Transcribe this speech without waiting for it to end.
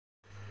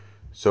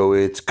So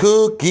it's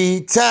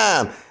cookie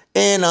time,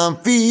 and I'm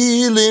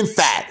feeling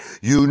fat.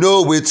 You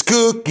know it's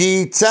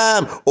cookie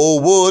time. Oh,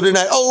 what a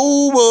night.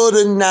 Oh, what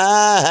a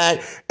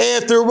night.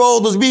 After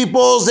all those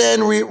meatballs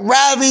and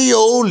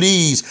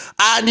raviolis,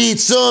 I need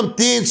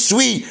something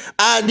sweet.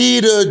 I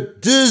need a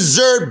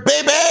dessert,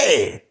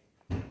 baby.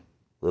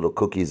 Little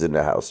cookies in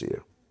the house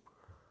here.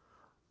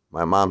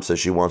 My mom says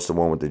she wants the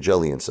one with the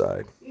jelly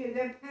inside. Yeah,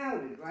 they're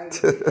powdered, right?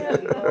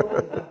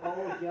 The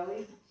whole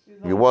jelly.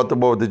 You want the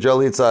one with the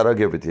jelly inside? I'll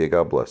give it to you.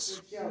 God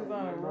bless. She's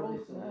on a roll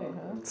tonight,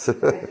 huh? I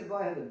said, "Boy,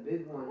 I had the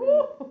big one."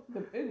 The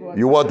big one.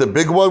 You want the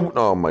big one?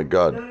 Oh, my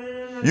God.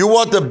 No. You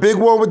want the big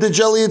one with the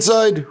jelly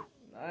inside?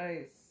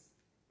 Nice.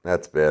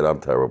 That's bad.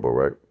 I'm terrible,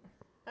 right?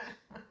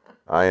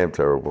 I am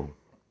terrible.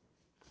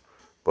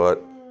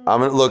 But I'm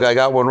gonna look. I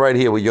got one right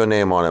here with your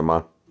name on it,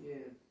 Ma. Yeah.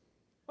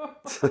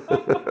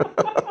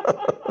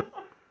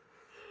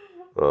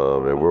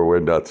 Oh man, we're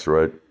nuts,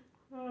 right?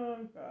 Oh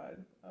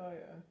God. Oh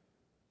yeah.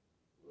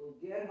 Well,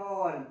 get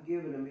hard and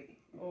give it to me.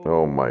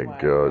 Oh my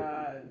God.